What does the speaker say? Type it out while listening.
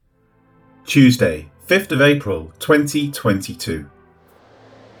Tuesday, 5th of April 2022.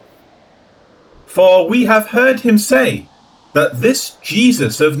 For we have heard him say that this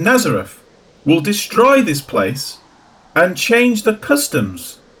Jesus of Nazareth will destroy this place and change the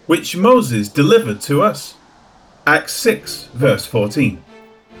customs which Moses delivered to us. Acts 6 verse 14.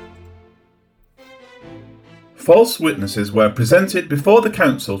 False witnesses were presented before the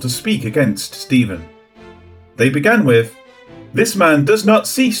council to speak against Stephen. They began with, "This man does not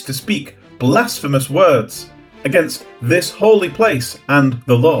cease to speak blasphemous words against this holy place and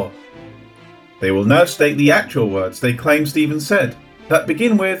the law." They will now state the actual words they claim Stephen said, that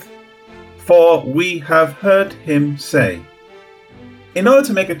begin with, "For we have heard him say." In order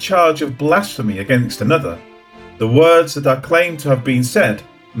to make a charge of blasphemy against another, the words that are claimed to have been said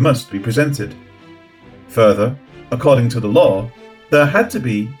must be presented. Further, according to the law, there had to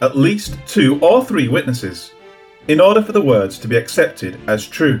be at least 2 or 3 witnesses in order for the words to be accepted as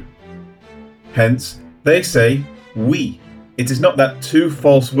true. Hence, they say, "we." It is not that 2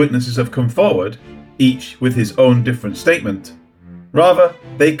 false witnesses have come forward, each with his own different statement. Rather,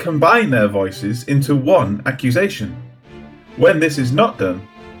 they combine their voices into one accusation. When this is not done,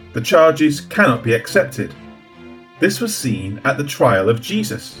 the charges cannot be accepted. This was seen at the trial of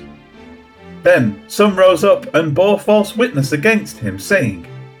Jesus. Then some rose up and bore false witness against him, saying,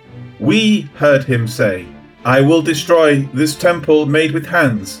 "We heard him say, I will destroy this temple made with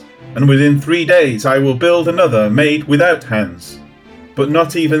hands, and within 3 days I will build another made without hands." But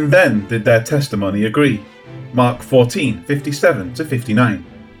not even then did their testimony agree. Mark 14:57-59.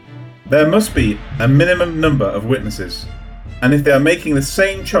 There must be a minimum number of witnesses, and if they are making the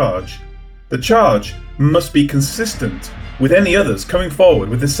same charge, the charge must be consistent with any others coming forward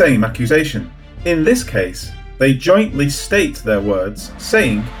with the same accusation. In this case, they jointly state their words,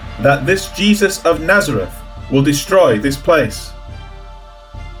 saying that this Jesus of Nazareth will destroy this place.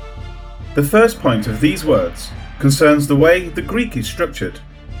 The first point of these words concerns the way the Greek is structured.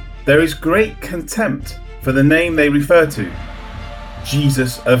 There is great contempt for the name they refer to,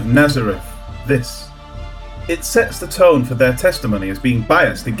 Jesus of Nazareth, this. It sets the tone for their testimony as being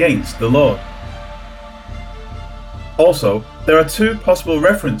biased against the Lord. Also, there are 2 possible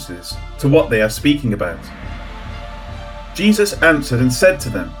references to what they are speaking about. Jesus answered and said to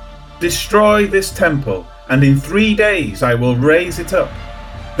them, "Destroy this temple, and in 3 days I will raise it up."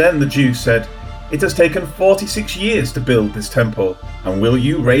 Then the Jews said, "It has taken 46 years to build this temple, and will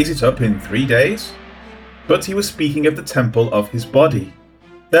you raise it up in 3 days?" But he was speaking of the temple of his body.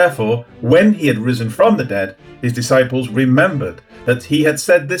 Therefore, when he had risen from the dead, his disciples remembered that he had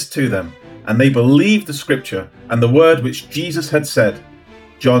said this to them, and they believed the scripture and the word which Jesus had said.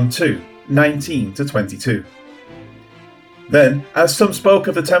 John 2:19-22. Then, as some spoke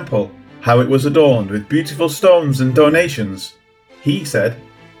of the temple, how it was adorned with beautiful stones and donations, he said,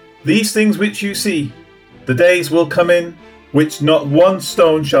 "These things which you see, the days will come in, which not one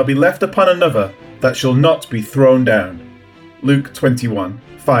stone shall be left upon another that shall not be thrown down." Luke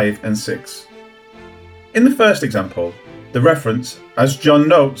 21:5-6. In the first example, the reference, as John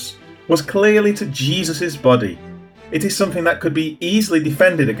notes, was clearly to Jesus' body. It is something that could be easily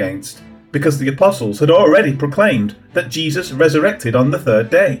defended against, because the apostles had already proclaimed that Jesus resurrected on the 3rd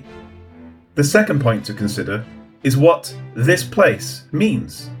day. The second point to consider is what this place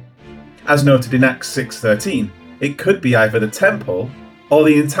means. As noted in Acts 6:13, it could be either the temple or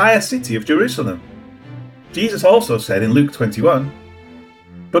the entire city of Jerusalem. Jesus also said in Luke 21,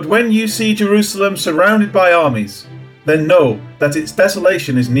 "But when you see Jerusalem surrounded by armies, then know that its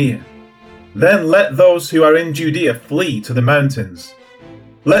desolation is near. Then let those who are in Judea flee to the mountains.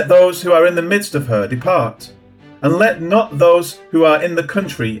 Let those who are in the midst of her depart, and let not those who are in the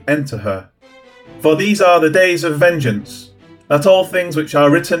country enter her. For these are the days of vengeance, that all things which are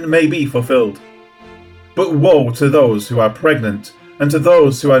written may be fulfilled. But woe to those who are pregnant, and to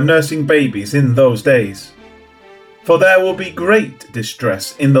those who are nursing babies in those days. For there will be great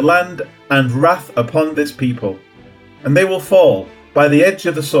distress in the land and wrath upon this people, and they will fall by the edge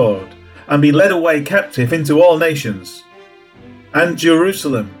of the sword, and be led away captive into all nations. And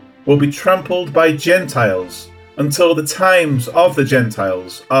Jerusalem will be trampled by Gentiles until the times of the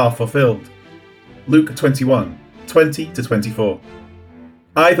Gentiles are fulfilled." Luke 21:20-24.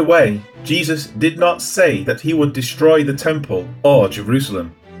 Either way, Jesus did not say that he would destroy the temple or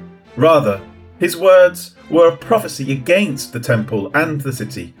Jerusalem. Rather, his words were a prophecy against the temple and the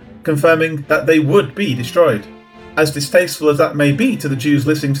city, confirming that they would be destroyed. As distasteful as that may be to the Jews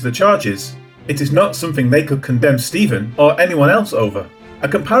listening to the charges, it is not something they could condemn Stephen or anyone else over. A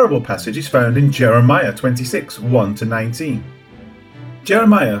comparable passage is found in Jeremiah 26:1-19.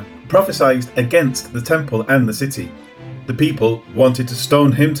 Jeremiah prophesied against the temple and the city. The people wanted to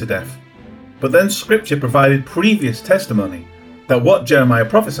stone him to death. but then Scripture provided previous testimony that what Jeremiah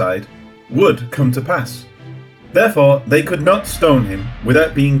prophesied would come to pass. Therefore, they could not stone him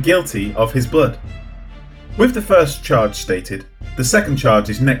without being guilty of his blood. With the first charge stated, the second charge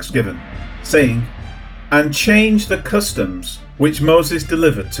is next given, saying, "And change the customs which Moses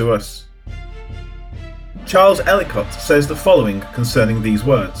delivered to us." Charles Ellicott says the following concerning these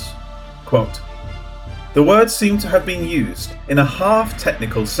words, quote, "The words seem to have been used in a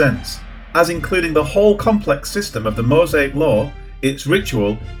half-technical sense, as including the whole complex system of the Mosaic law, its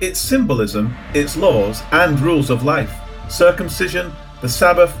ritual, its symbolism, its laws and rules of life, circumcision, the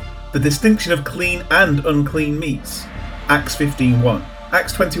Sabbath, the distinction of clean and unclean meats, Acts 15:1,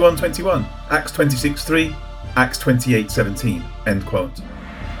 Acts 21:21, Acts 26:3, Acts 28:17, end quote.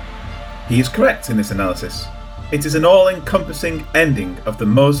 He is correct in this analysis. It is an all-encompassing ending of the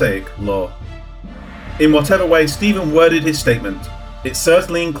Mosaic law. In whatever way Stephen worded his statement, it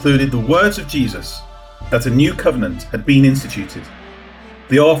certainly included the words of Jesus that a new covenant had been instituted.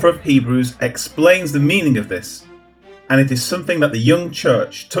 The author of Hebrews explains the meaning of this, and it is something that the young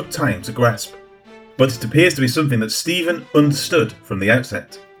church took time to grasp. But it appears to be something that Stephen understood from the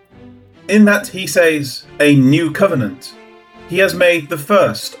outset. In that he says, "a new covenant," he has made the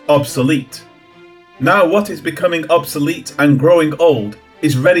first obsolete. Now what is becoming obsolete and growing old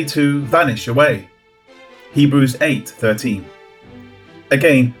is ready to vanish away. Hebrews 8:13.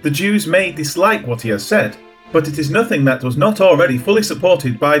 Again, the Jews may dislike what he has said, but it is nothing that was not already fully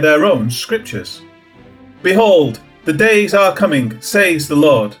supported by their own scriptures. "Behold, the days are coming, says the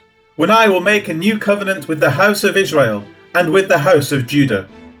Lord, when I will make a new covenant with the house of Israel and with the house of Judah,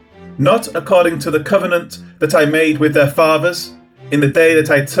 not according to the covenant that I made with their fathers in the day that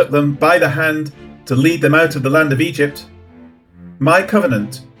I took them by the hand to lead them out of the land of Egypt. My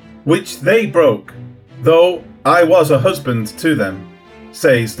covenant, which they broke, though I was a husband to them,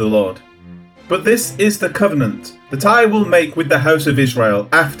 says the Lord. But this is the covenant that I will make with the house of Israel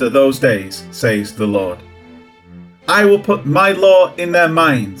after those days, says the Lord. I will put my law in their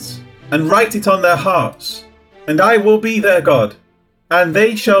minds and write it on their hearts, and I will be their God, and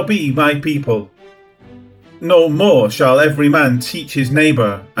they shall be my people. No more shall every man teach his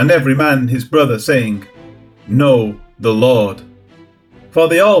neighbour and every man his brother, saying, Know the Lord. For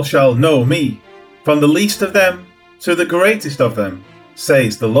they all shall know me, from the least of them to the greatest of them,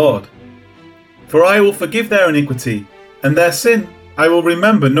 says the Lord. For I will forgive their iniquity, and their sin I will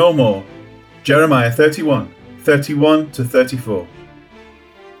remember no more. Jeremiah 31:31-34.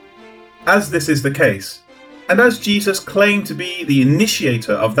 As this is the case, and as Jesus claimed to be the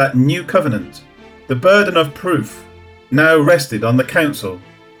initiator of that new covenant, the burden of proof now rested on the council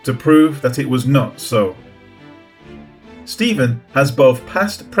to prove that it was not so. Stephen has both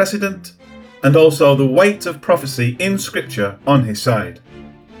past precedent and also the weight of prophecy in Scripture on his side,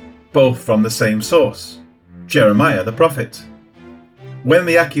 both from the same source, Jeremiah the prophet. When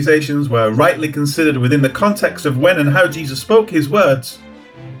the accusations were rightly considered within the context of when and how Jesus spoke his words,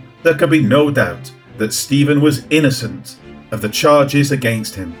 there could be no doubt that Stephen was innocent of the charges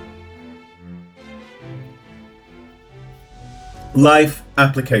against him. Life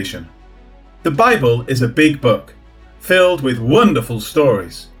application. The Bible is a big book, filled with wonderful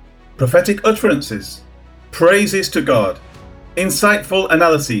stories, prophetic utterances, praises to God, insightful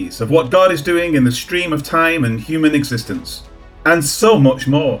analyses of what God is doing in the stream of time and human existence, and so much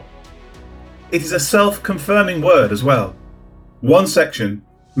more. It is a self-confirming word as well. One section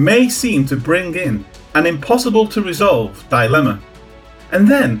may seem to bring in an impossible to resolve dilemma, and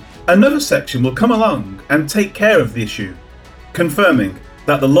then another section will come along and take care of the issue, confirming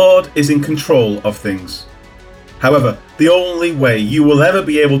that the Lord is in control of things. However, the only way you will ever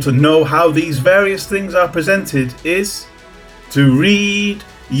be able to know how these various things are presented is to read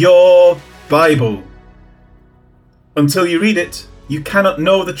your Bible. Until you read it, you cannot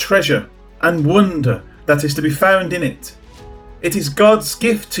know the treasure and wonder that is to be found in it. It is God's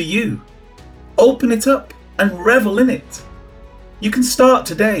gift to you. Open it up and revel in it. You can start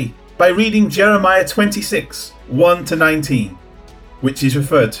today by reading Jeremiah 26:1-19, which is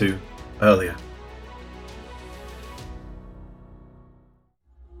referred to earlier.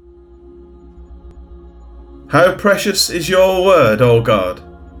 How precious is your word, O God!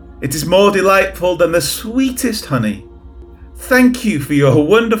 It is more delightful than the sweetest honey. Thank you for your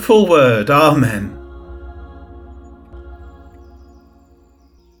wonderful word. Amen.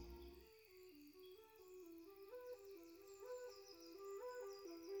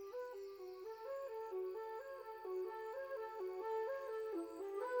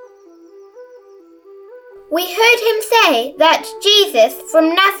 We heard him say that Jesus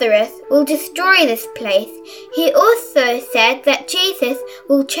from Nazareth will destroy this place. He also said that Jesus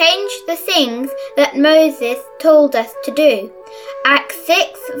will change the things that Moses told us to do. Acts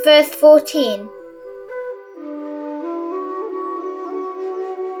 6 verse 14.